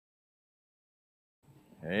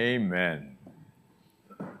Amen.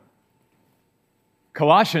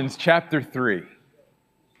 Colossians chapter 3.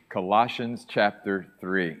 Colossians chapter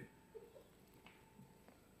 3.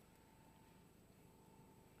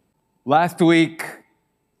 Last week,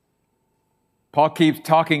 Paul keeps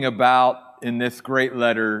talking about, in this great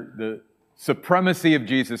letter, the supremacy of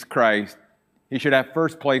Jesus Christ. He should have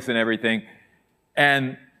first place in everything.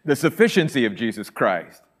 And the sufficiency of Jesus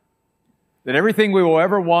Christ. That everything we will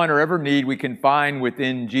ever want or ever need, we can find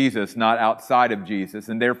within Jesus, not outside of Jesus.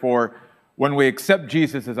 And therefore, when we accept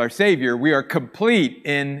Jesus as our Savior, we are complete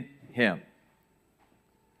in Him.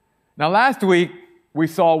 Now, last week, we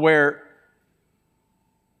saw where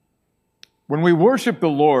when we worship the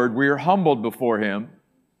Lord, we are humbled before Him,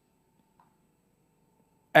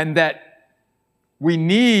 and that we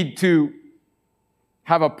need to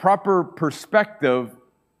have a proper perspective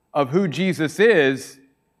of who Jesus is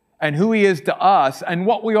and who He is to us and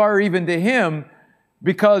what we are even to Him,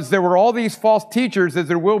 because there were all these false teachers, as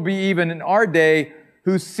there will be even in our day,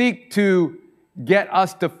 who seek to get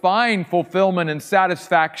us to find fulfillment and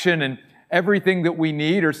satisfaction and everything that we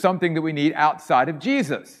need or something that we need outside of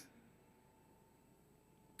Jesus.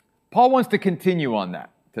 Paul wants to continue on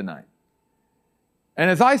that tonight. And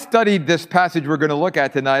as I studied this passage we're going to look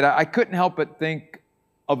at tonight, I couldn't help but think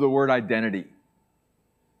of the word identity.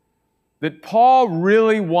 That Paul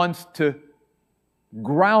really wants to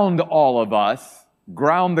ground all of us,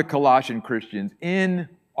 ground the Colossian Christians in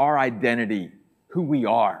our identity, who we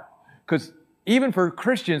are. Because even for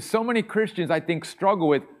Christians, so many Christians, I think, struggle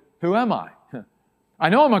with, who am I? I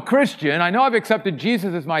know I'm a Christian. I know I've accepted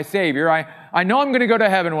Jesus as my Savior. I know I'm going to go to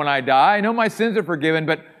heaven when I die. I know my sins are forgiven,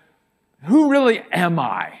 but who really am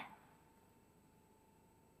I?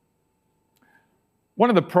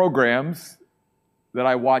 One of the programs that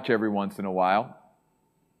I watch every once in a while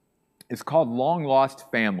is called Long Lost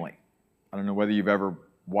Family. I don't know whether you've ever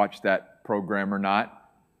watched that program or not.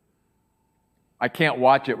 I can't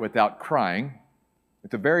watch it without crying.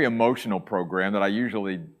 It's a very emotional program that I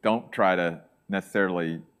usually don't try to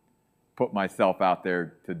necessarily put myself out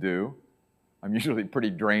there to do. I'm usually pretty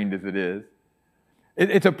drained as it is.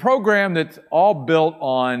 It's a program that's all built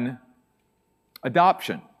on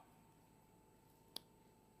adoption.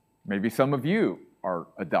 Maybe some of you are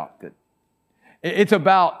adopted. It's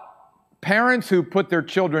about parents who put their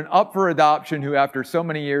children up for adoption, who after so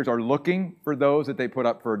many years are looking for those that they put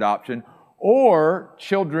up for adoption, or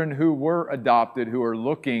children who were adopted who are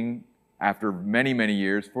looking after many, many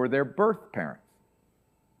years for their birth parents.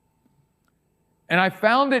 And I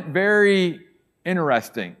found it very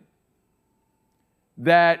interesting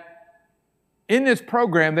that in this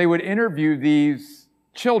program they would interview these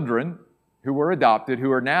children who were adopted,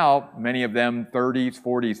 who are now, many of them, 30s,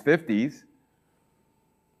 40s, 50s,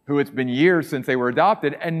 who it's been years since they were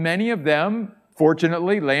adopted, and many of them,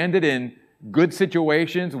 fortunately, landed in good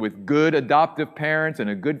situations with good adoptive parents and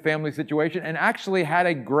a good family situation, and actually had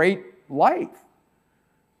a great life.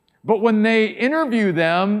 But when they interview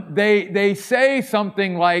them, they say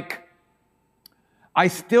something like, I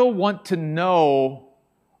still want to know,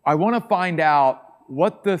 I want to find out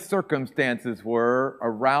what the circumstances were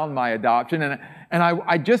around my adoption. And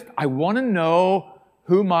I want to know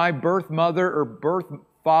who my birth mother or birth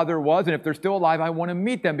father was. And if they're still alive, I want to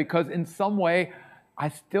meet them, because in some way, I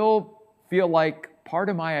still feel like part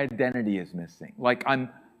of my identity is missing. Like I'm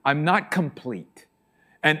not complete.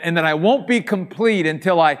 And that I won't be complete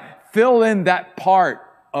until I fill in that part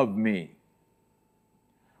of me.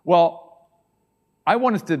 Well, I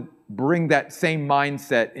want us to bring that same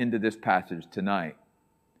mindset into this passage tonight,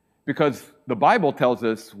 because the Bible tells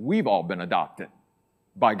us we've all been adopted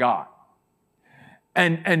by God.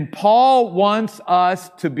 And Paul wants us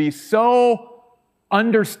to be so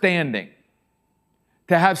understanding,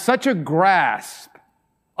 to have such a grasp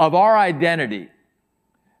of our identity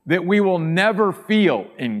that we will never feel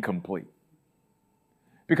incomplete.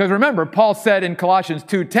 Because remember, Paul said in Colossians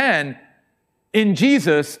 2:10, in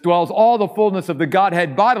Jesus dwells all the fullness of the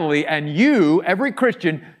Godhead bodily, and you, every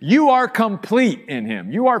Christian, you are complete in Him.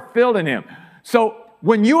 You are filled in Him. So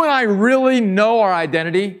when you and I really know our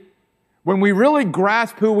identity, when we really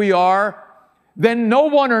grasp who we are, then no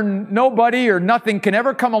one or nobody or nothing can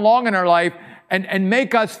ever come along in our life and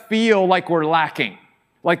make us feel like we're lacking.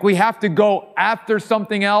 Like we have to go after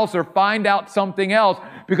something else or find out something else,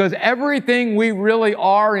 because everything we really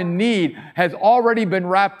are in need has already been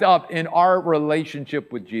wrapped up in our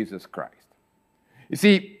relationship with Jesus Christ. You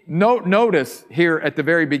see, notice here at the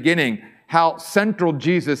very beginning how central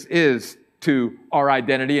Jesus is to our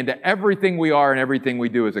identity and to everything we are and everything we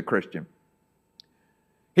do as a Christian.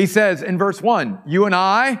 He says in verse 1, you and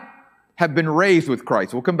I have been raised with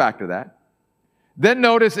Christ. We'll come back to that. Then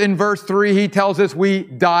notice in verse 3, he tells us we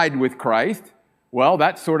died with Christ. Well,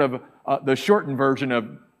 that's sort of the shortened version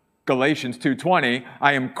of Galatians 2:20.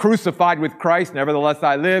 I am crucified with Christ, nevertheless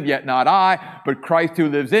I live, yet not I, but Christ who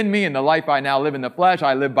lives in me. And the life I now live in the flesh,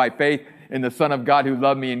 I live by faith in the Son of God who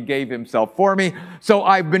loved me and gave himself for me. So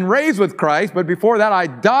I've been raised with Christ, but before that I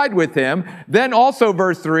died with him. Then also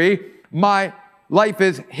verse 3, my life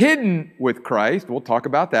is hidden with Christ. We'll talk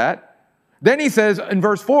about that. Then he says in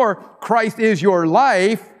verse 4, Christ is your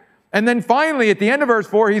life. And then finally, at the end of verse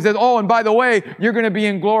 4, he says, oh, and by the way, you're going to be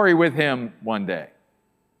in glory with him one day.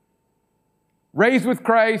 Raised with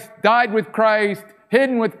Christ, died with Christ,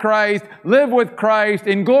 hidden with Christ, live with Christ,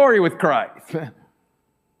 in glory with Christ.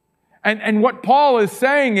 And what Paul is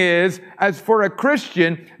saying is, as for a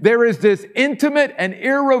Christian, there is this intimate and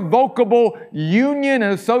irrevocable union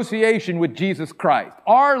and association with Jesus Christ.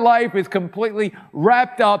 Our life is completely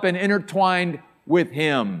wrapped up and intertwined with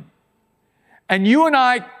him. And you and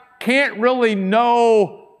I can't really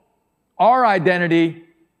know our identity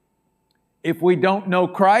if we don't know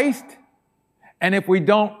Christ and if we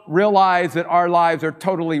don't realize that our lives are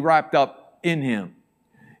totally wrapped up in him.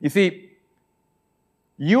 You see,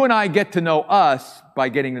 you and I get to know us by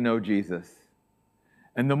getting to know Jesus.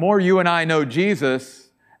 And the more you and I know Jesus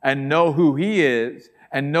and know who he is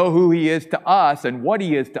and know who he is to us and what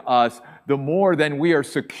he is to us, the more then we are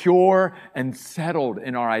secure and settled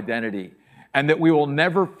in our identity. And that we will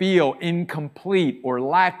never feel incomplete or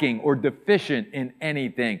lacking or deficient in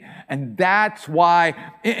anything. And that's why,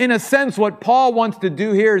 in a sense, what Paul wants to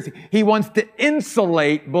do here is he wants to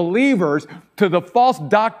insulate believers to the false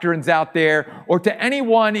doctrines out there, or to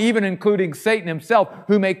anyone, even including Satan himself,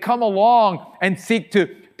 who may come along and seek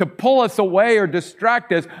to pull us away or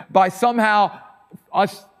distract us by somehow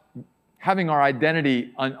us having our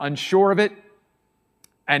identity unsure of it,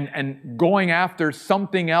 and going after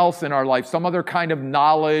something else in our life, some other kind of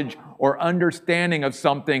knowledge or understanding of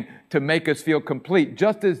something to make us feel complete.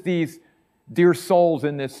 Just as these dear souls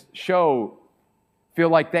in this show feel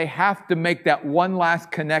like they have to make that one last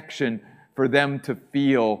connection for them to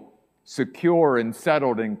feel secure and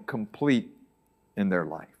settled and complete in their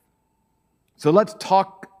life. So let's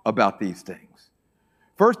talk about these things.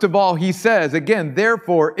 First of all, he says, again,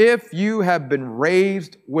 therefore, if you have been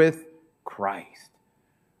raised with Christ.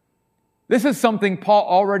 This is something Paul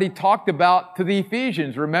already talked about to the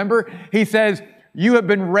Ephesians. Remember, he says, you have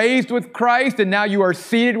been raised with Christ and now you are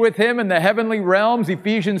seated with him in the heavenly realms,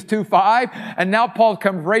 Ephesians 2:5. And now Paul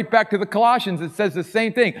comes right back to the Colossians and says the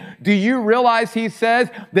same thing. Do you realize, he says,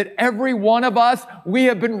 that every one of us, we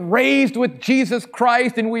have been raised with Jesus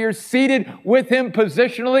Christ and we are seated with him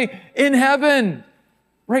positionally in heaven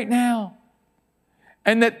right now.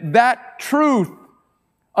 And that truth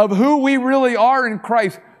of who we really are in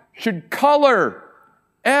Christ should color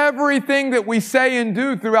everything that we say and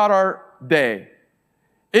do throughout our day.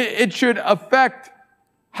 It should affect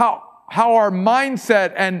how our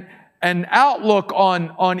mindset and outlook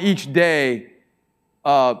on each day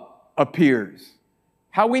appears,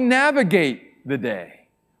 how we navigate the day.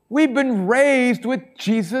 We've been raised with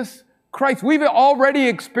Jesus Christ. We've already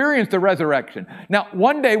experienced a resurrection. Now,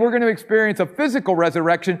 one day we're going to experience a physical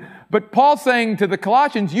resurrection, but Paul's saying to the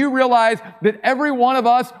Colossians, you realize that every one of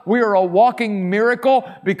us, we are a walking miracle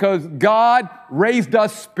because God raised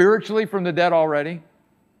us spiritually from the dead already,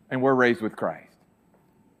 and we're raised with Christ.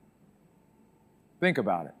 Think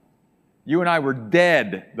about it. You and I were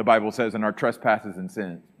dead, the Bible says, in our trespasses and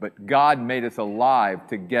sins, but God made us alive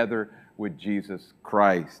together with Jesus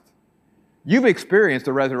Christ. You've experienced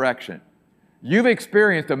a resurrection. You've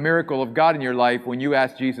experienced a miracle of God in your life when you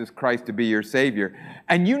asked Jesus Christ to be your Savior.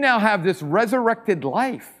 And you now have this resurrected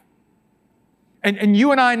life. And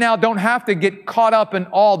you and I now don't have to get caught up in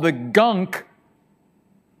all the gunk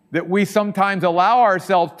that we sometimes allow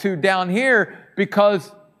ourselves to down here,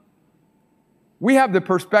 because we have the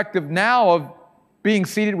perspective now of being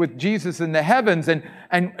seated with Jesus in the heavens,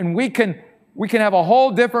 and we can have a whole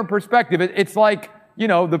different perspective. It's like, you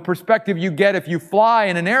know, the perspective you get if you fly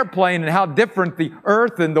in an airplane and how different the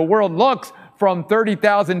earth and the world looks from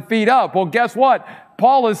 30,000 feet up. Well, guess what?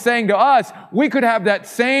 Paul is saying to us, we could have that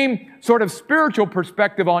same sort of spiritual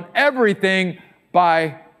perspective on everything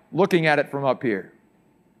by looking at it from up here.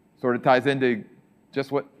 Sort of ties into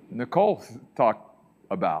just what Nicole talked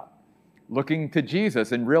about. Looking to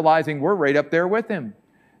Jesus and realizing we're right up there with him.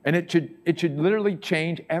 And it should literally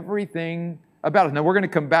change everything about us. Now, we're going to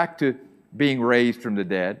come back to being raised from the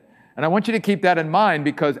dead. And I want you to keep that in mind,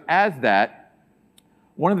 because as that,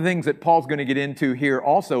 one of the things that Paul's going to get into here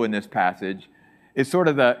also in this passage is sort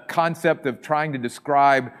of the concept of trying to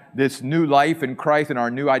describe this new life in Christ and our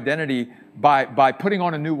new identity by putting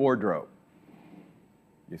on a new wardrobe.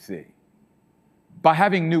 you see, by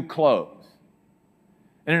having new clothes.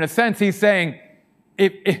 And in a sense, he's saying,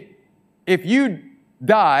 if you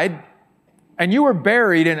died and you were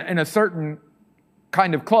buried in a certain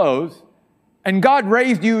kind of clothes, and God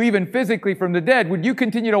raised you even physically from the dead, would you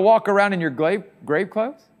continue to walk around in your grave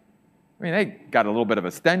clothes? I mean, they got a little bit of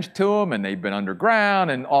a stench to them, and they've been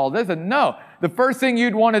underground and all this. And no, the first thing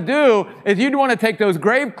you'd want to do is you'd want to take those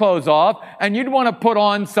grave clothes off, and you'd want to put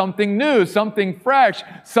on something new, something fresh,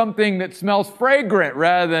 something that smells fragrant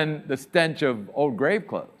rather than the stench of old grave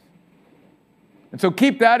clothes. And so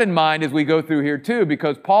keep that in mind as we go through here too,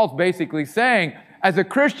 because Paul's basically saying, as a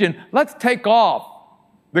Christian, let's take off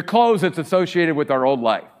the clothes that's associated with our old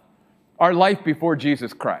life, our life before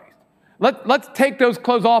Jesus Christ. Let's take those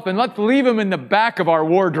clothes off and let's leave them in the back of our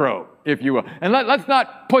wardrobe, if you will. And let's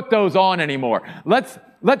not put those on anymore. Let's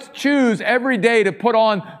choose every day to put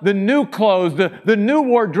on the new clothes, the new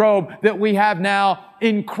wardrobe that we have now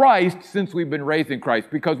in Christ since we've been raised in Christ.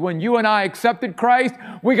 Because when you and I accepted Christ,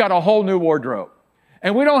 we got a whole new wardrobe.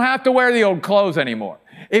 And we don't have to wear the old clothes anymore.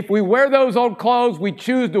 If we wear those old clothes, we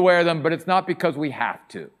choose to wear them, but it's not because we have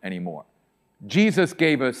to anymore. Jesus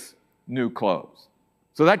gave us new clothes.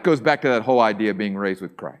 So that goes back to that whole idea of being raised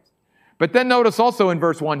with Christ. But then notice also in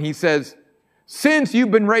verse 1, he says, since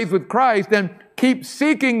you've been raised with Christ, then keep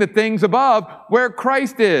seeking the things above where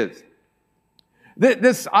Christ is.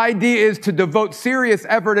 This idea is to devote serious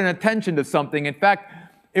effort and attention to something. In fact,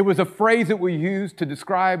 it was a phrase that we used to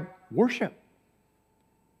describe worship.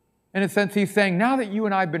 In a sense, he's saying, now that you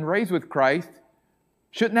and I have been raised with Christ,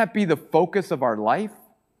 shouldn't that be the focus of our life?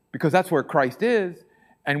 Because that's where Christ is.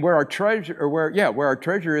 And where our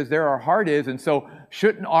treasure is, there our heart is. And so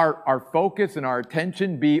shouldn't our focus and our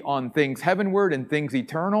attention be on things heavenward and things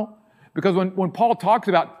eternal? Because when Paul talks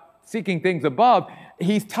about seeking things above,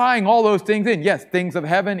 he's tying all those things in. Yes, things of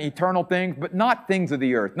heaven, eternal things, but not things of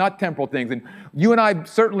the earth, not temporal things. And you and I have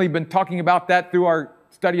certainly been talking about that through our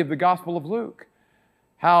study of the Gospel of Luke.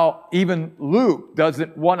 How even Luke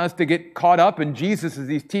doesn't want us to get caught up in Jesus as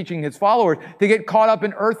he's teaching his followers, to get caught up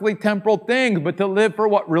in earthly temporal things, but to live for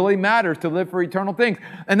what really matters, to live for eternal things.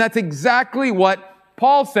 And that's exactly what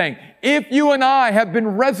Paul's saying. If you and I have been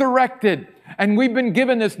resurrected and we've been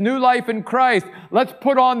given this new life in Christ, let's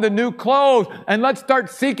put on the new clothes and let's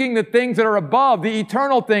start seeking the things that are above, the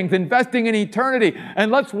eternal things, investing in eternity.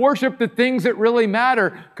 And let's worship the things that really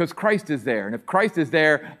matter because Christ is there. And if Christ is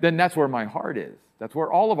there, then that's where my heart is. That's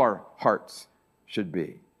where all of our hearts should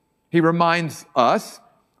be. He reminds us,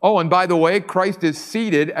 oh, and by the way, Christ is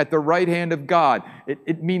seated at the right hand of God.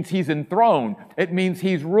 It means he's enthroned. It means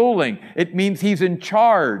he's ruling. It means he's in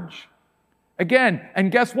charge. Again,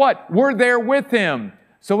 and guess what? We're there with him.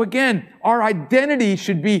 So again, our identity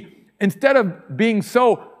should be, instead of being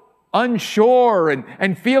so unsure and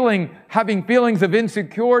having feelings of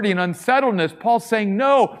insecurity and unsettledness, Paul's saying,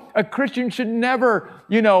 no, a Christian should never,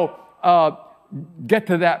 get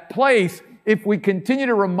to that place if we continue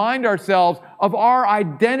to remind ourselves of our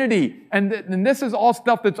identity. And this is all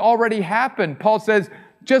stuff that's already happened. Paul says,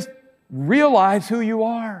 just realize who you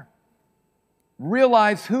are.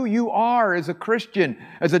 Realize who you are as a Christian,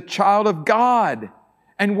 as a child of God,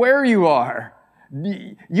 and where you are.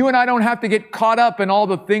 You and I don't have to get caught up in all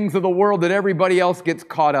the things of the world that everybody else gets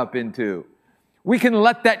caught up into. We can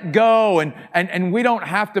let that go, and we don't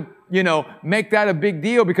have to, make that a big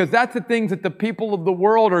deal, because that's the things that the people of the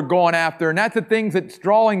world are going after, and that's the things that's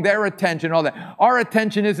drawing their attention and all that. Our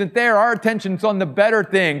attention isn't there. Our attention's on the better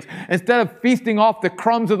things. Instead of feasting off the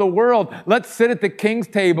crumbs of the world, let's sit at the king's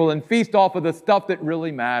table and feast off of the stuff that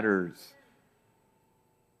really matters.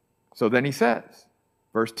 So then he says,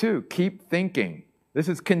 verse 2, keep thinking. This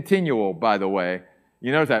is continual, by the way.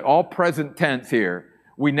 You notice that, all present tense here.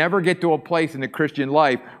 We never get to a place in the Christian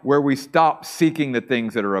life where we stop seeking the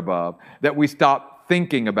things that are above, that we stop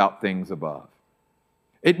thinking about things above.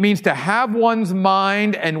 It means to have one's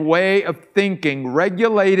mind and way of thinking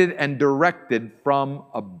regulated and directed from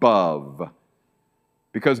above.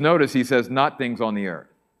 Because notice he says, not things on the earth.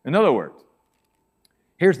 In other words,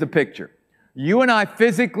 here's the picture. You and I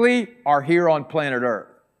physically are here on planet Earth,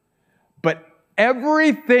 but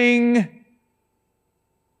everything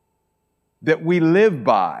that we live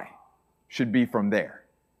by should be from there.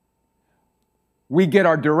 We get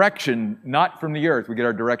our direction not from the earth, we get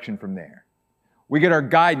our direction from there. We get our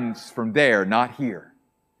guidance from there, not here.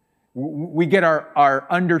 We get our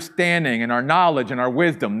understanding and our knowledge and our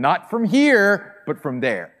wisdom not from here, but from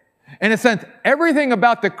there. In a sense, everything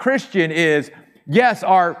about the Christian is, yes,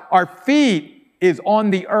 our feet is on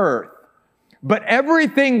the earth, but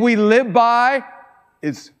everything we live by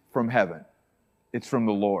is from heaven. It's from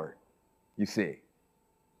the Lord. You see.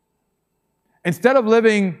 Instead of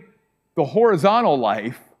living the horizontal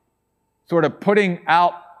life, sort of putting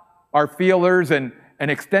out our feelers and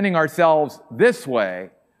extending ourselves this way,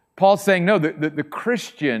 Paul's saying, no, the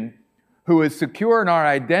Christian who is secure in our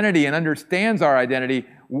identity and understands our identity,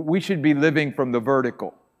 we should be living from the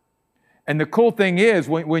vertical. And the cool thing is,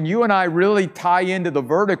 when you and I really tie into the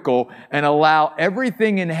vertical and allow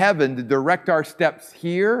everything in heaven to direct our steps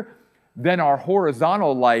here, then our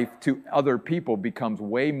horizontal life to other people becomes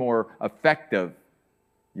way more effective,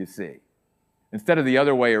 you see, instead of the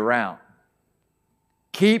other way around.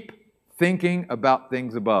 Keep thinking about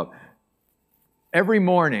things above. Every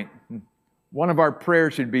morning, one of our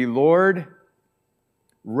prayers should be, Lord,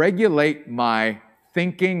 regulate my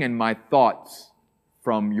thinking and my thoughts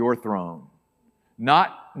from your throne.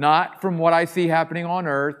 Not from what I see happening on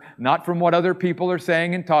earth, not from what other people are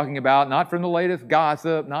saying and talking about, not from the latest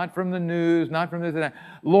gossip, not from the news, not from this and that.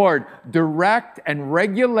 Lord, direct and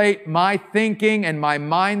regulate my thinking and my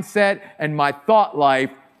mindset and my thought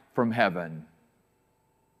life from heaven.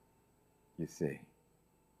 You see.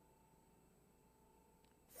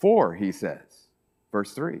 4, he says,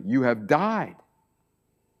 verse 3, you have died.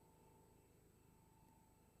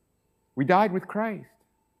 We died with Christ.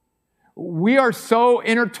 We are so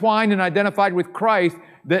intertwined and identified with Christ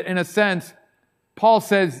that, in a sense, Paul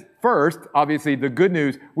says first, obviously, the good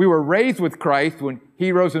news, we were raised with Christ when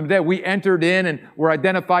he rose from the dead. We entered in and were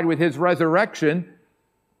identified with his resurrection,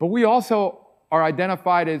 but we also are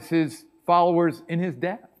identified as his followers in his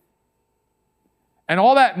death. And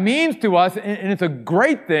all that means to us, and it's a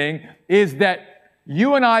great thing, is that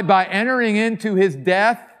you and I, by entering into his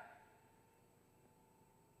death,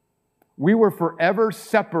 we were forever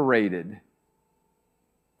separated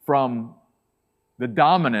from the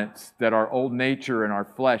dominance that our old nature and our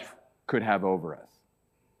flesh could have over us.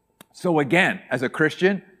 So again, as a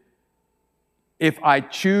Christian, if I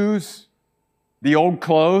choose the old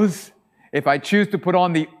clothes, if I choose to put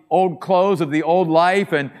on the old clothes of the old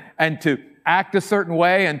life and to act a certain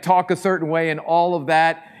way and talk a certain way and all of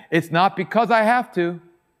that, it's not because I have to.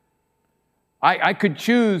 I could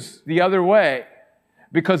choose the other way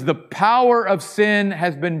because the power of sin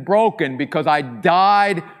has been broken because I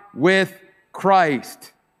died with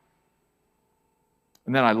Christ.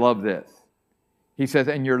 And then I love this. He says,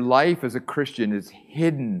 and your life as a Christian is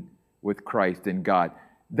hidden with Christ in God.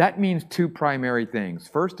 That means 2 primary things.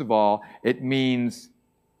 First of all, it means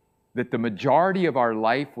that the majority of our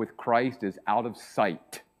life with Christ is out of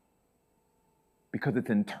sight because it's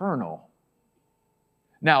internal.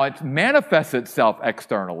 Now, it manifests itself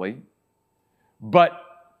externally, but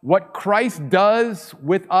what Christ does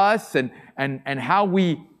with us and how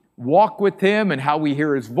we walk with him and how we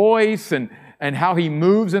hear his voice and how he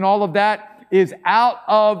moves and all of that is out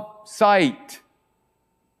of sight,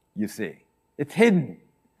 you see. It's hidden.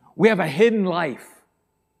 We have a hidden life,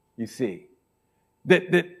 you see,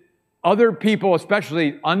 that other people,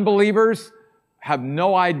 especially unbelievers, have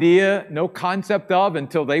no idea, no concept of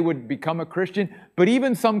until they would become a Christian. But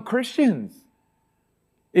even some Christians,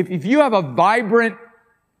 if you have a vibrant,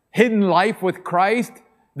 hidden life with Christ,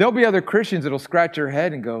 there'll be other Christians that'll scratch their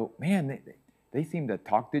head and go, man, they seem to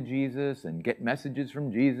talk to Jesus and get messages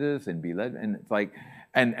from Jesus and be led. And it's like,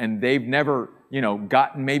 and they've never,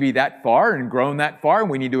 gotten maybe that far and grown that far, and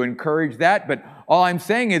we need to encourage that. But all I'm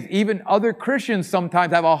saying is even other Christians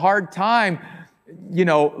sometimes have a hard time,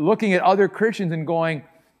 looking at other Christians and going,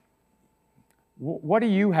 what do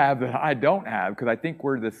you have that I don't have? Because I think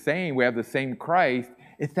we're the same. We have the same Christ.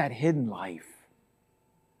 It's that hidden life.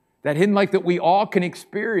 That hidden life that we all can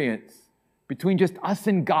experience between just us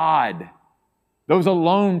and God. Those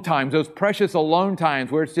alone times, those precious alone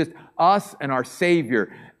times where it's just us and our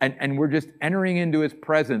Savior, and we're just entering into his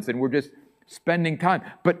presence and we're just spending time.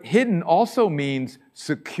 But hidden also means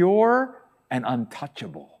secure and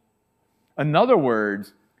untouchable. In other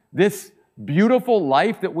words, this beautiful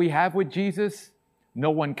life that we have with Jesus, no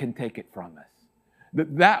one can take it from us.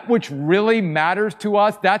 That which really matters to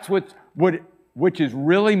us, that's which is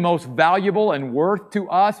really most valuable and worth to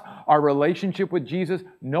us, our relationship with Jesus,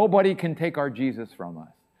 nobody can take our Jesus from us.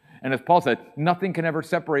 And as Paul said, nothing can ever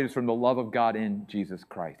separate us from the love of God in Jesus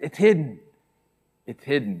Christ. It's hidden. It's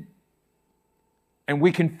hidden. And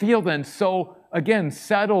we can feel then so, again,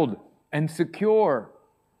 settled and secure.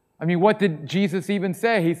 I mean, what did Jesus even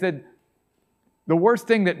say? He said, the worst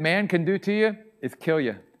thing that man can do to you is kill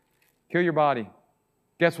you. Kill your body.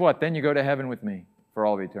 Guess what? Then you go to heaven with me for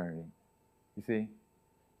all of eternity. You see?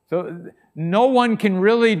 So no one can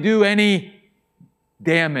really do any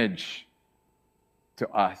damage to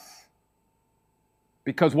us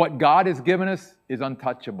because what God has given us is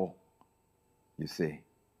untouchable, you see.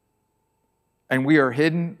 And we are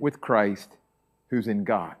hidden with Christ who's in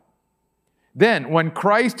God. Then, when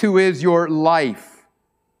Christ, who is your life,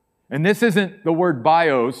 and this isn't the word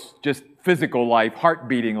bios, just physical life,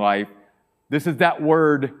 heart-beating life. This is that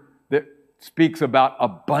word that speaks about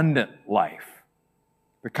abundant life,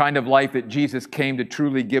 the kind of life that Jesus came to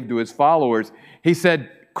truly give to his followers. He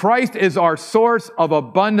said, Christ is our source of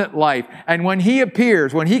abundant life. And when he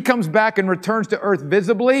appears, when he comes back and returns to earth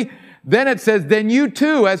visibly, then it says, then you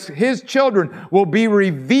too, as his children, will be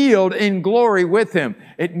revealed in glory with him.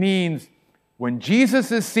 It means when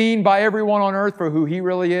Jesus is seen by everyone on earth for who he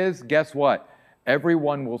really is, guess what?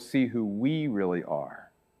 Everyone will see who we really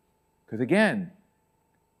are. Because again,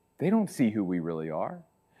 they don't see who we really are.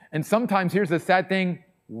 And sometimes, here's the sad thing,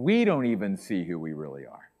 we don't even see who we really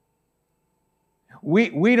are.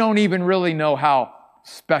 We don't even really know how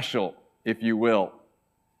special, if you will,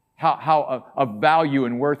 how of value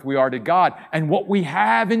and worth we are to God and what we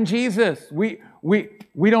have in Jesus. We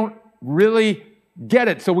don't really get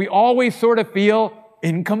it. So we always sort of feel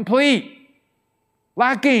incomplete,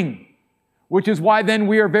 lacking, which is why then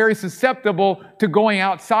we are very susceptible to going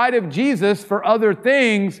outside of Jesus for other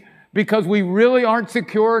things because we really aren't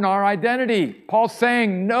secure in our identity. Paul's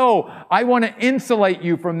saying, no, I want to insulate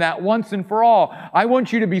you from that once and for all. I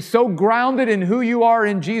want you to be so grounded in who you are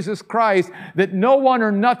in Jesus Christ that no one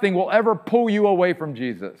or nothing will ever pull you away from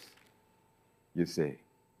Jesus. You see.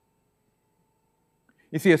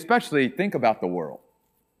 You see, especially think about the world.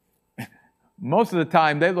 Most of the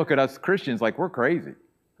time they look at us Christians like we're crazy,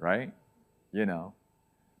 right? You know.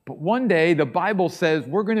 But one day the Bible says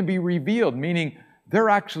we're going to be revealed, meaning they're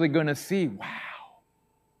actually going to see, wow,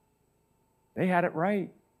 they had it right.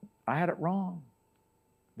 I had it wrong.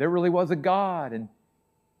 There really was a God, and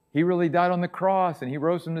he really died on the cross, and he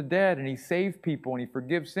rose from the dead, and he saved people, and he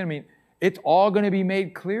forgives sin. I mean, it's all going to be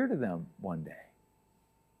made clear to them one day.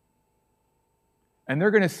 And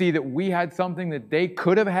they're going to see that we had something that they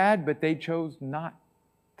could have had, but they chose not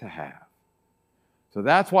to have. So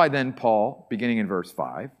that's why then Paul, beginning in verse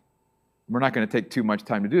 5, we're not going to take too much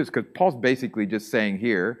time to do this because Paul's basically just saying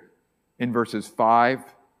here in verses 5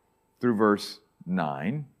 through verse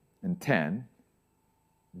 9 and 10,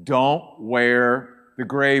 don't wear the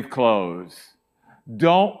grave clothes.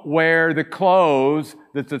 Don't wear the clothes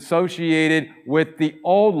that's associated with the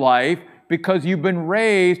old life because you've been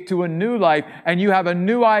raised to a new life and you have a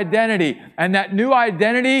new identity. And that new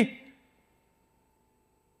identity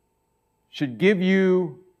should give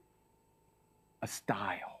you a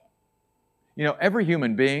style. You know, every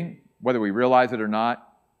human being, whether we realize it or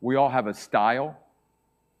not, we all have a style.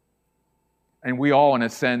 And we all, in a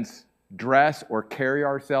sense, dress or carry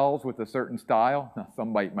ourselves with a certain style. Now,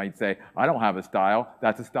 somebody might say, I don't have a style.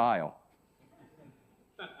 That's a style.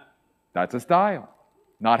 That's a style.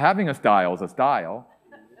 Not having a style is a style.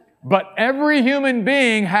 But every human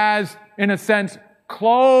being has, in a sense,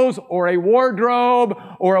 clothes or a wardrobe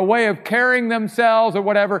or a way of carrying themselves or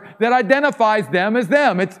whatever that identifies them as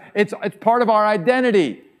them. It's part of our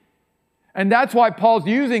identity. And that's why Paul's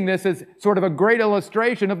using this as sort of a great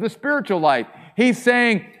illustration of the spiritual life. He's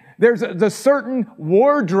saying there's a certain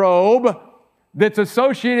wardrobe that's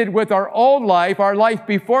associated with our old life, our life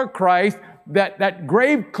before Christ, that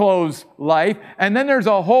grave clothes life, and then there's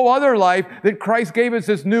a whole other life that Christ gave us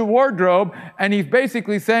this new wardrobe, and he's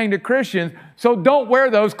basically saying to Christians, so don't wear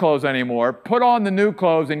those clothes anymore. Put on the new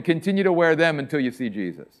clothes and continue to wear them until you see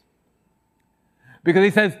Jesus. Because he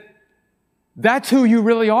says, that's who you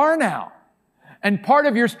really are now. And part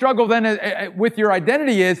of your struggle then with your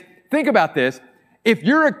identity is, think about this, if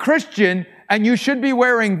you're a Christian and you should be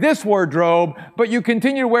wearing this wardrobe, but you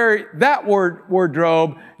continue to wear that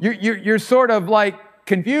wardrobe, you're sort of like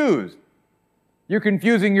confused. You're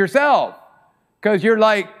confusing yourself because you're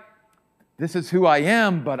like, this is who I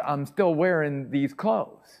am, but I'm still wearing these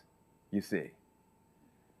clothes, you see.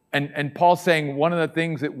 And Paul's saying one of the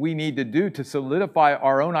things that we need to do to solidify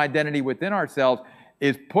our own identity within ourselves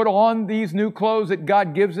is put on these new clothes that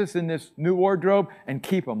God gives us in this new wardrobe and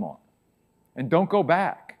keep them on. And don't go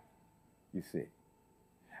back, you see.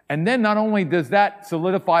 And then not only does that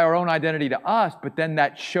solidify our own identity to us, but then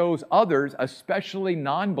that shows others, especially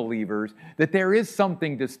non-believers, that there is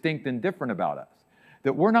something distinct and different about us.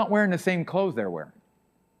 That we're not wearing the same clothes they're wearing,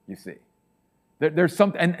 you see. There's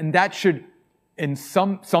some, and that should,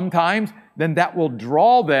 sometimes, then that will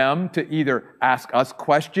draw them to either ask us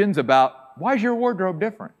questions about, why is your wardrobe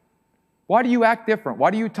different? Why do you act different?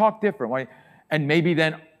 Why do you talk different? And maybe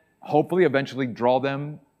then, hopefully, eventually draw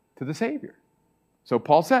them to the Savior. So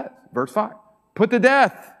Paul says, verse 5, put to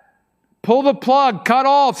death, pull the plug, cut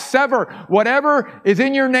off, sever, whatever is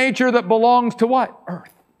in your nature that belongs to what?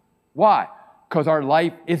 Earth. Why? Because our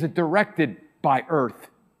life isn't directed by earth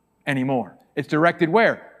anymore. It's directed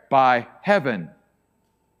where? By heaven,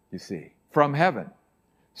 you see, from heaven.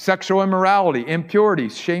 Sexual immorality, impurity,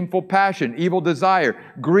 shameful passion, evil desire,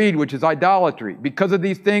 greed, which is idolatry. Because of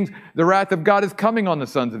these things, the wrath of God is coming on the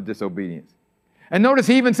sons of disobedience. And notice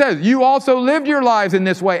he even says, you also lived your lives in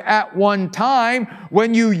this way at one time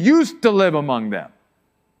when you used to live among them.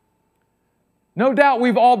 No doubt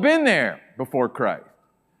we've all been there before Christ.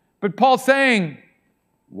 But Paul's saying,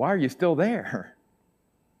 why are you still there?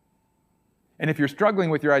 And if you're struggling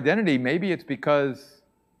with your identity, maybe it's because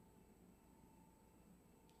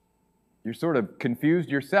you're sort of confused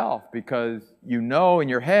yourself, because you know in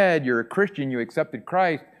your head you're a Christian, you accepted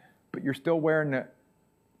Christ, but you're still wearing the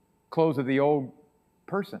clothes of the old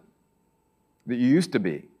person that you used to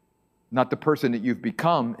be, not the person that you've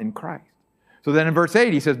become in Christ. So then in verse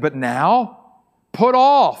 8 he says, but now put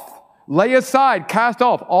off, lay aside, cast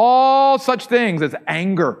off all such things as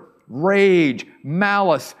anger, rage,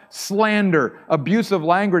 malice, slander, abusive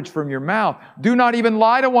language from your mouth. Do not even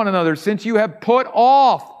lie to one another, since you have put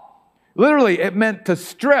off. Literally, it meant to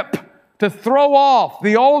strip, to throw off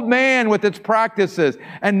the old man with its practices.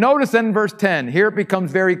 And notice in verse 10, here it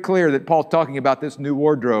becomes very clear that Paul's talking about this new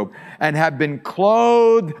wardrobe, and have been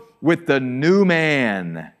clothed with the new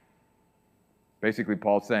man. Basically,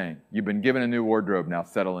 Paul's saying, you've been given a new wardrobe, now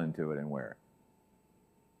settle into it and wear it.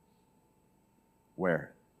 Wear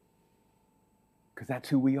it. Because that's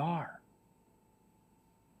who we are.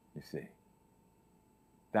 You see.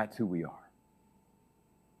 That's who we are.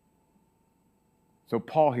 So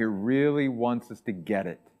Paul here really wants us to get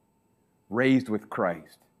it. Raised with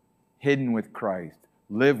Christ, hidden with Christ,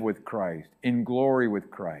 live with Christ, in glory with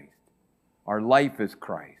Christ. Our life is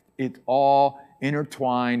Christ. It's all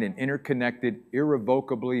intertwined and interconnected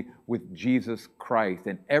irrevocably with Jesus Christ.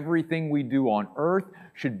 And everything we do on earth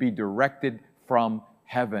should be directed from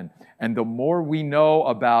heaven. And the more we know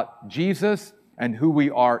about Jesus and who we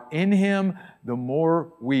are in Him, the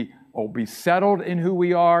more we will be settled in who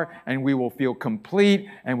we are, and we will feel complete,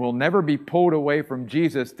 and we'll never be pulled away from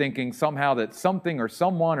Jesus thinking somehow that something or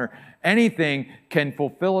someone or anything can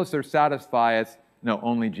fulfill us or satisfy us. No,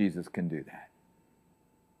 only Jesus can do that.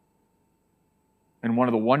 And one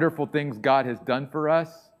of the wonderful things God has done for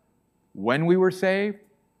us when we were saved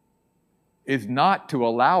is not to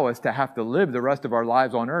allow us to have to live the rest of our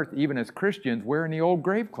lives on earth, even as Christians, wearing the old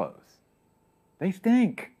grave clothes. They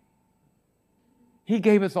stink. He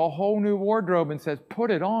gave us a whole new wardrobe and says,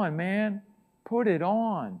 put it on, man. Put it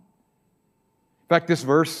on. In fact, this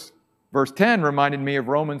verse 10 reminded me of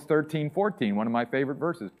Romans 13:14, one of my favorite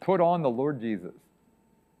verses. Put on the Lord Jesus.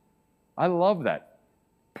 I love that.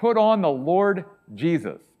 Put on the Lord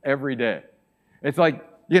Jesus every day. It's like,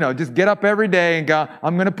 just get up every day and go,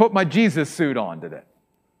 I'm going to put my Jesus suit on today.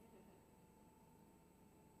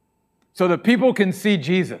 So that people can see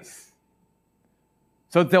Jesus.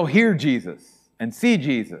 So that they'll hear Jesus and see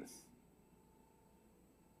Jesus.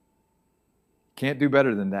 Can't do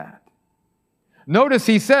better than that. Notice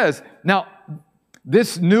he says, now,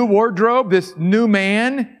 this new wardrobe, this new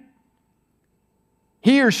man,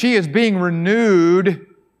 he or she is being renewed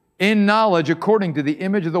in knowledge according to the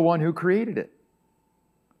image of the one who created it.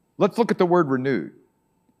 Let's look at the word renewed.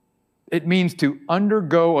 It means to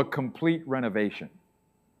undergo a complete renovation.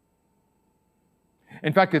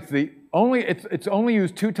 In fact, it's only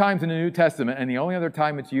used 2 times in the New Testament, and the only other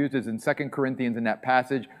time it's used is in 2 Corinthians in that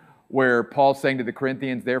passage where Paul's saying to the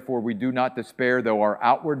Corinthians, therefore we do not despair, though our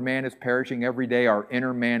outward man is perishing every day, our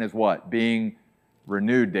inner man is what? Being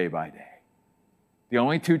renewed day by day. The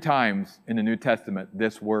only 2 times in the New Testament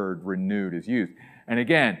this word renewed is used. And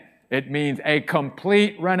again, it means a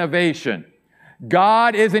complete renovation.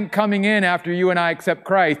 God isn't coming in after you and I accept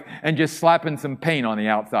Christ and just slapping some paint on the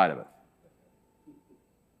outside of it.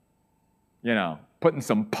 Putting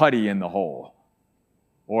some putty in the hole.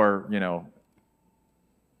 Or,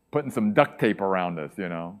 putting some duct tape around us,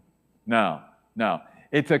 No.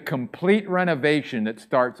 It's a complete renovation that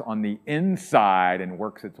starts on the inside and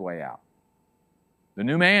works its way out. The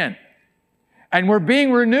new man. And we're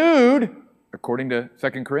being renewed, according to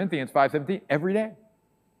 2 Corinthians 5:17, every day.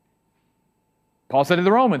 Paul said to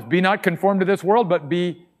the Romans, be not conformed to this world, but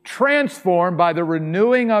be transformed by the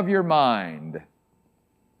renewing of your mind.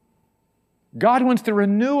 God wants to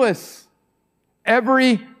renew us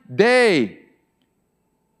every day.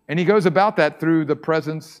 And He goes about that through the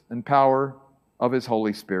presence and power of His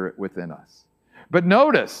Holy Spirit within us. But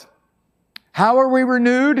notice, how are we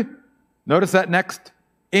renewed? Notice that next,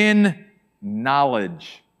 in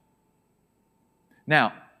knowledge.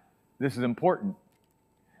 Now, this is important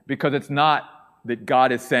because it's not that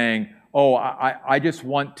God is saying, I just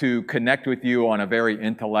want to connect with you on a very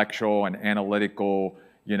intellectual and analytical,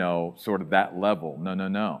 sort of that level. No, no,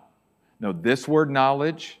 no. No, this word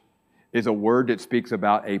knowledge is a word that speaks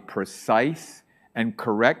about a precise and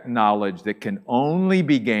correct knowledge that can only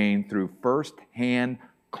be gained through first-hand,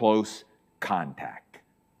 close contact.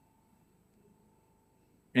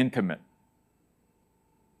 Intimate.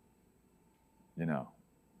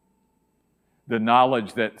 The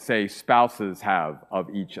knowledge that, say, spouses have of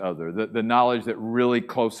each other, the knowledge that really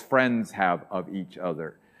close friends have of each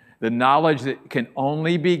other, the knowledge that can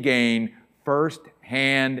only be gained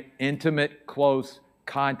first-hand, intimate, close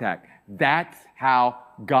contact. That's how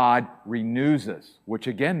God renews us, which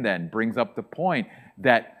again then brings up the point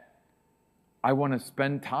that I want to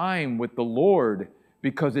spend time with the Lord,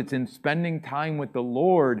 because it's in spending time with the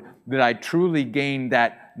Lord that I truly gain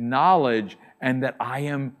that knowledge, and that I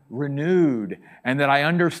am renewed, and that I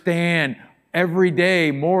understand every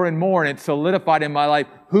day more and more, and it's solidified in my life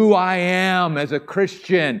who I am as a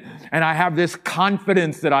Christian. And I have this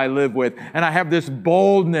confidence that I live with, and I have this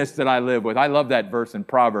boldness that I live with. I love that verse in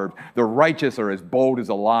Proverbs. The righteous are as bold as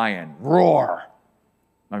a lion. Roar.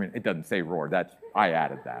 I mean, it doesn't say roar. I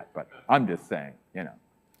added that, but I'm just saying,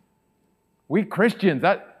 we Christians,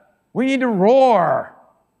 we need to roar,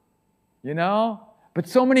 But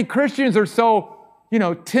so many Christians are so,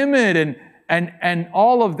 timid and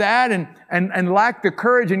all of that and lack the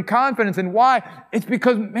courage and confidence. And why? It's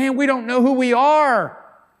because, man, we don't know who we are.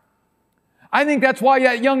 I think that's why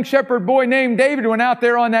that young shepherd boy named David went out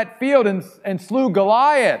there on that field and slew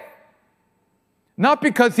Goliath. Not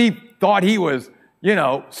because he thought he was,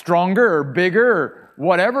 stronger or bigger or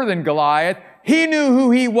whatever than Goliath. He knew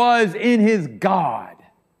who he was in his God.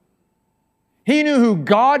 He knew who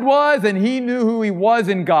God was, and he knew who he was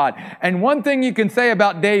in God. And one thing you can say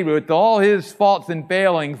about David, with all his faults and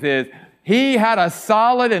failings, is he had a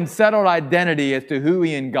solid and settled identity as to who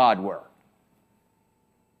he and God were.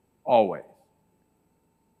 Always.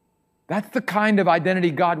 That's the kind of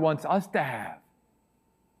identity God wants us to have,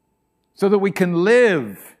 so that we can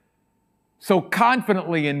live so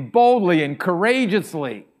confidently and boldly and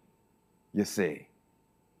courageously, you see,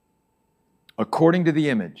 according to the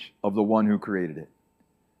image of the one who created it.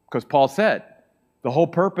 Because Paul said, the whole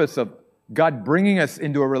purpose of God bringing us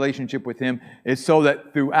into a relationship with Him is so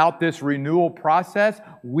that throughout this renewal process,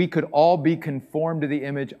 we could all be conformed to the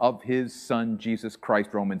image of His Son, Jesus Christ,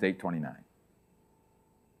 Romans 8:29.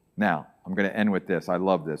 Now, I'm going to end with this. I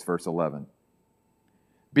love this, verse 11.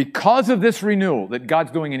 Because of this renewal that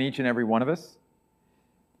God's doing in each and every one of us,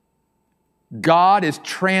 God is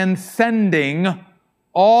transcending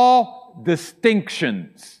all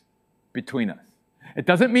distinctions between us. It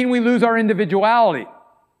doesn't mean we lose our individuality.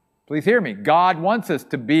 Please hear me. God wants us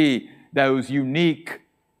to be those unique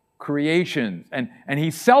creations, and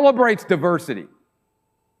He celebrates diversity.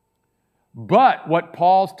 But what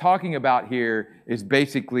Paul's talking about here is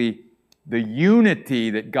basically the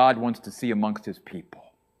unity that God wants to see amongst His people.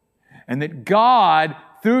 And that God,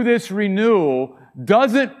 through this renewal,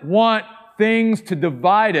 doesn't want things to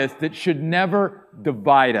divide us that should never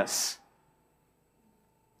divide us.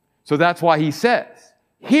 So that's why he says,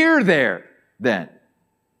 here, then,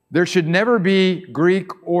 there should never be Greek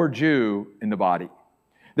or Jew in the body.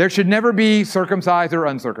 There should never be circumcised or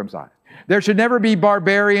uncircumcised. There should never be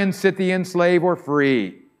barbarian, Scythian, slave, or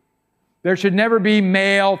free. There should never be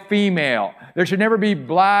male, female. There should never be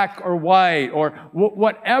black or white or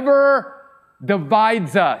whatever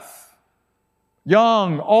divides us.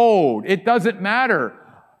 Young, old, it doesn't matter.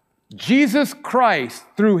 Jesus Christ,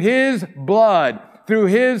 through His blood, through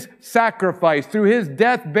His sacrifice, through His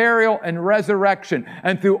death, burial, and resurrection,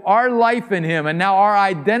 and through our life in Him, and now our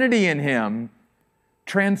identity in Him,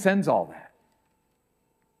 transcends all that.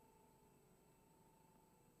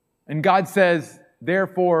 And God says,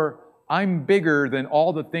 therefore, I'm bigger than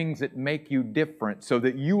all the things that make you different, so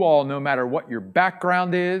that you all, no matter what your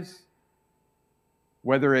background is,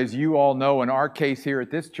 whether, as you all know in our case here at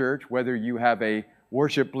this church, whether you have a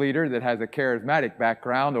worship leader that has a charismatic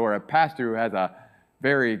background or a pastor who has a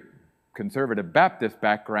very conservative Baptist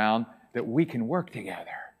background, that we can work together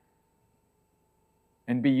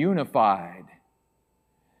and be unified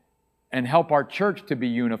and help our church to be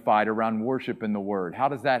unified around worship and the Word. How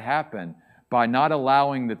does that happen? By not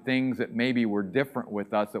allowing the things that maybe were different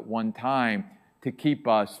with us at one time to keep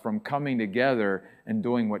us from coming together and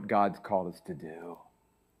doing what God's called us to do.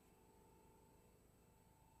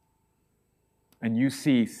 And you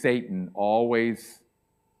see Satan always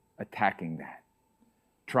attacking that,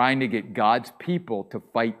 trying to get God's people to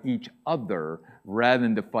fight each other rather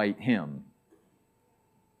than to fight Him.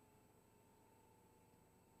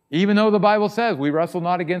 Even though the Bible says we wrestle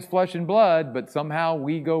not against flesh and blood, but somehow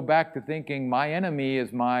we go back to thinking my enemy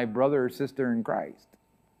is my brother or sister in Christ.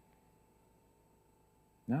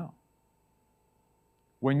 No.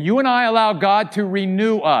 When you and I allow God to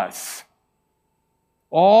renew us,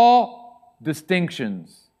 all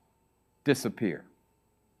distinctions disappear.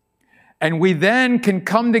 And we then can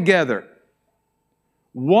come together.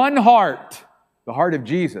 One heart, the heart of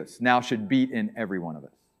Jesus, now should beat in every one of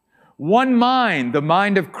us. One mind, the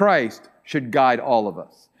mind of Christ, should guide all of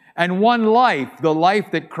us. And one life, the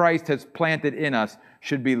life that Christ has planted in us,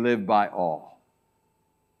 should be lived by all.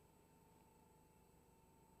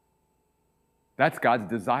 That's God's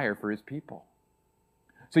desire for His people.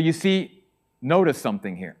 So you see, notice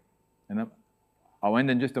something here. And I'll end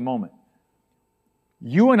in just a moment.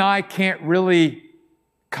 You and I can't really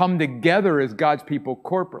come together as God's people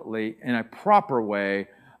corporately in a proper way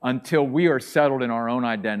until we are settled in our own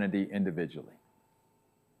identity individually.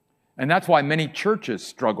 And that's why many churches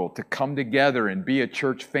struggle to come together and be a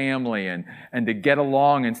church family and to get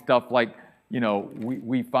along and stuff like,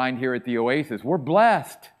 we find here at the Oasis. We're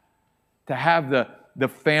blessed to have the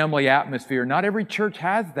family atmosphere. Not every church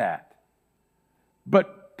has that.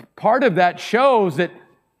 But part of that shows that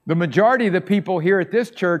the majority of the people here at this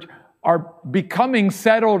church are becoming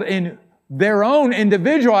settled in their own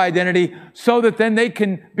individual identity so that then they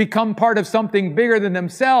can become part of something bigger than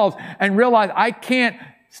themselves and realize I can't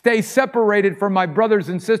stay separated from my brothers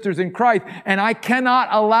and sisters in Christ, and I cannot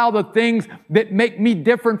allow the things that make me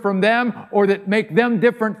different from them or that make them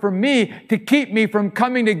different from me to keep me from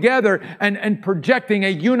coming together and projecting a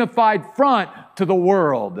unified front to the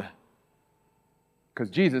world. Because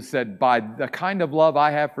Jesus said, by the kind of love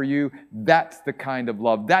I have for you, that's the kind of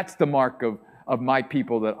love, that's the mark of my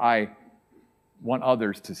people that I want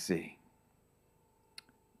others to see.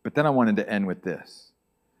 But then I wanted to end with this.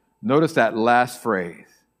 Notice that last phrase,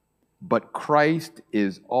 but Christ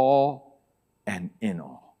is all and in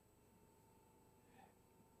all.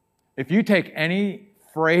 If you take any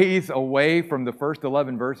phrase away from the first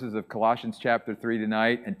 11 verses of Colossians chapter 3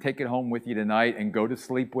 tonight and take it home with you tonight and go to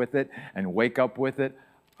sleep with it and wake up with it,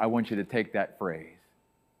 I want you to take that phrase.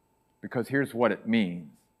 Because here's what it means.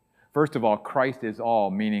 First of all, Christ is all,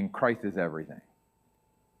 meaning Christ is everything.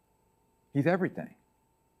 He's everything.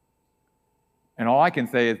 And all I can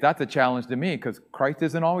say is that's a challenge to me because Christ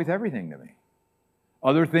isn't always everything to me.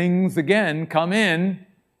 Other things, again, come in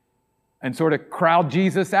and sort of crowd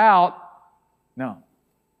Jesus out. No,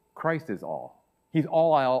 Christ is all. He's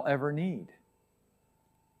all I'll ever need.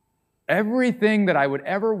 Everything that I would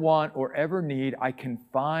ever want or ever need, I can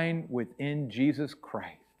find within Jesus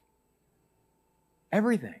Christ.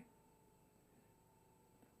 Everything.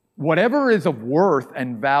 Whatever is of worth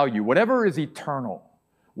and value, whatever is eternal,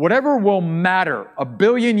 whatever will matter 1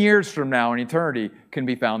 billion years from now in eternity can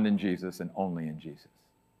be found in Jesus and only in Jesus.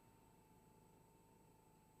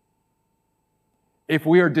 If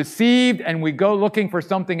we are deceived and we go looking for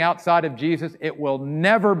something outside of Jesus, it will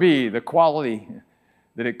never be the quality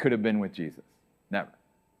that it could have been with Jesus. Never.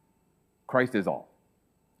 Christ is all.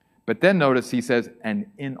 But then notice he says, and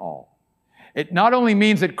in all. It not only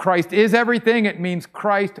means that Christ is everything, it means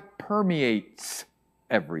Christ permeates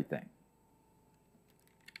everything.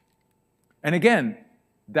 And again,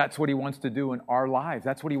 that's what he wants to do in our lives.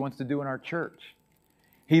 That's what he wants to do in our church.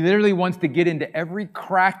 He literally wants to get into every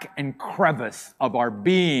crack and crevice of our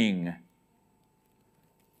being.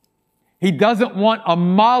 He doesn't want a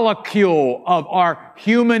molecule of our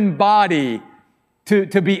human body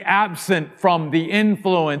to be absent from the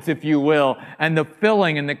influence, if you will, and the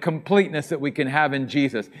filling and the completeness that we can have in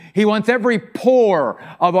Jesus. He wants every pore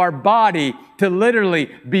of our body to literally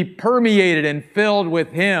be permeated and filled with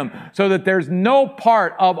Him so that there's no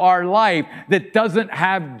part of our life that doesn't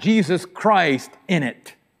have Jesus Christ in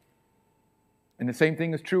it. And the same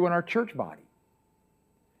thing is true in our church body.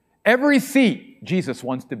 Every seat Jesus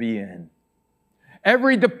wants to be in.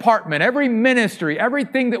 Every department, every ministry,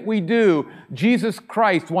 everything that we do, Jesus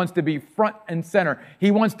Christ wants to be front and center.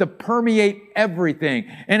 He wants to permeate everything.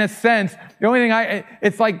 In a sense, the only thing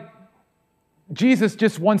it's like Jesus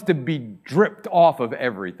just wants to be dripped off of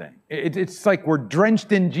everything. It's like we're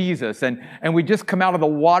drenched in Jesus and we just come out of the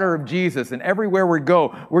water of Jesus, and everywhere we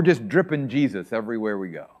go, we're just dripping Jesus everywhere we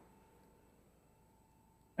go.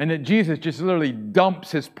 And that Jesus just literally dumps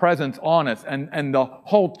His presence on us. And the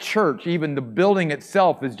whole church, even the building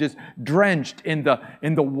itself, is just drenched in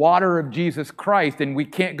the water of Jesus Christ. And we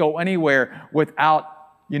can't go anywhere without,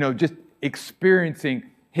 just experiencing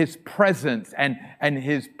His presence and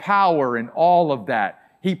His power and all of that.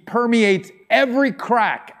 He permeates every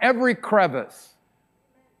crack, every crevice.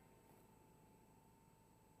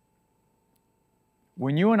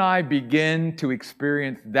 When you and I begin to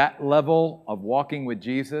experience that level of walking with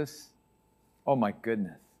Jesus, oh my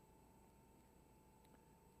goodness.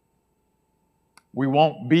 We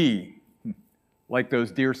won't be like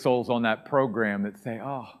those dear souls on that program that say,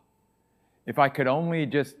 oh, if I could only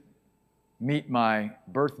just meet my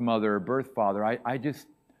birth mother or birth father, I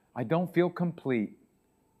don't feel complete.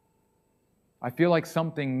 I feel like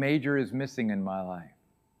something major is missing in my life.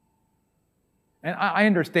 And I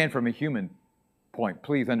understand from a human point,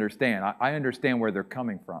 please understand. I understand where they're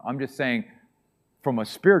coming from. I'm just saying from a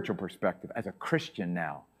spiritual perspective, as a Christian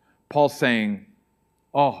now, Paul's saying,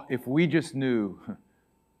 oh, if we just knew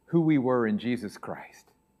who we were in Jesus Christ,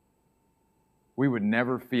 we would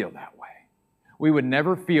never feel that way. We would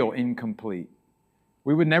never feel incomplete.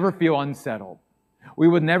 We would never feel unsettled. We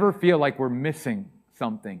would never feel like we're missing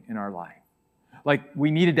something in our life. Like we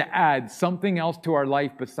needed to add something else to our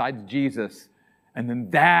life besides Jesus. And then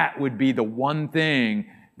that would be the one thing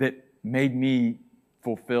that made me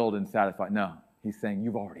fulfilled and satisfied. No, he's saying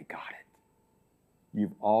you've already got it.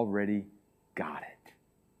 You've already got it.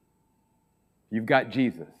 You've got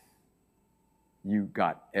Jesus. You've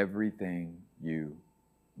got everything you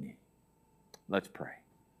need. Let's pray.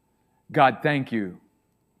 God, thank you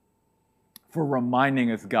for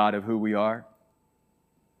reminding us, God, of who we are.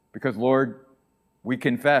 Because, Lord, we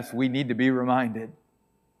confess we need to be reminded.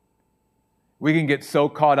 We can get so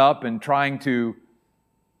caught up in trying to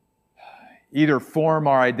either form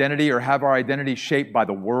our identity or have our identity shaped by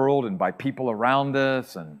the world and by people around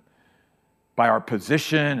us and by our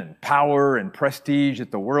position and power and prestige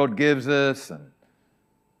that the world gives us, and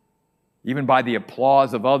even by the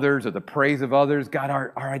applause of others or the praise of others. God,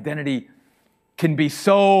 our identity can be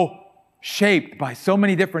so shaped by so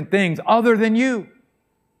many different things other than you.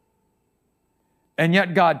 And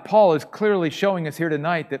yet, God, Paul is clearly showing us here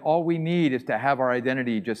tonight that all we need is to have our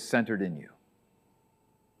identity just centered in you.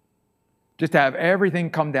 Just to have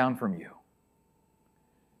everything come down from you.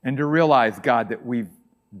 And to realize, God, that we've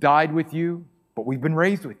died with you, but we've been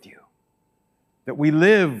raised with you. That we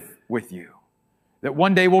live with you. That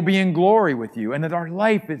one day we'll be in glory with you. And that our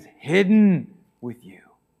life is hidden with you.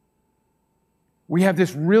 We have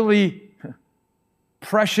this really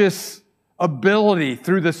precious ability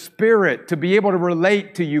through the Spirit to be able to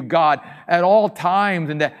relate to you, God, at all times,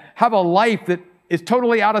 and to have a life that is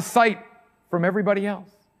totally out of sight from everybody else.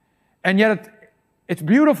 And yet it's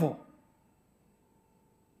beautiful.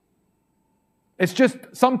 It's just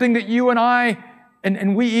something that you and I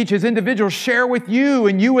and we each as individuals share with you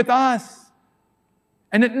and you with us.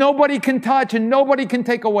 And that nobody can touch and nobody can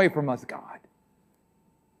take away from us, God.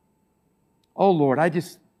 Oh Lord,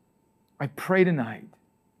 I pray tonight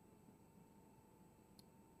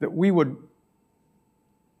that we would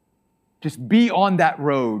just be on that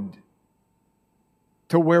road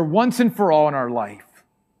to where once and for all in our life,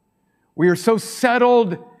 we are so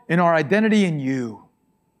settled in our identity in you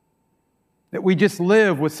that we just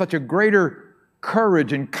live with such a greater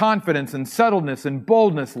courage and confidence and settledness and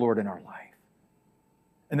boldness, Lord, in our life.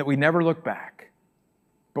 And that we never look back,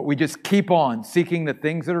 but we just keep on seeking the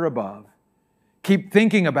things that are above. Keep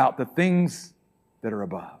thinking about the things that are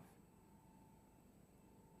above.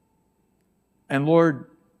 And Lord,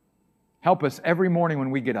 help us every morning when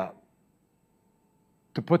we get up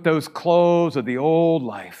to put those clothes of the old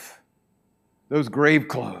life, those grave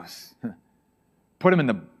clothes, put them in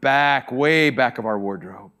the back, way back of our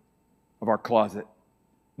wardrobe, of our closet.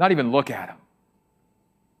 Not even look at them.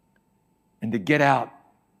 And to get out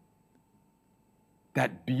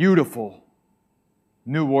that beautiful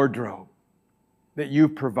new wardrobe that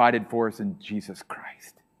you've provided for us in Jesus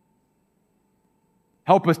Christ.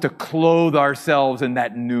 Help us to clothe ourselves in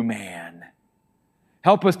that new man.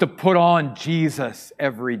 Help us to put on Jesus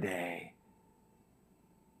every day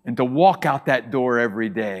and to walk out that door every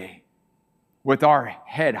day with our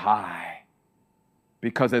head high,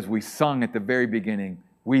 because as we sung at the very beginning,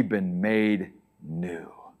 we've been made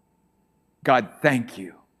new. God, thank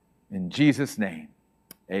you. In Jesus' name,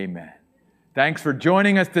 amen. Thanks for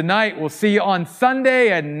joining us tonight. We'll see you on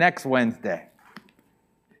Sunday and next Wednesday.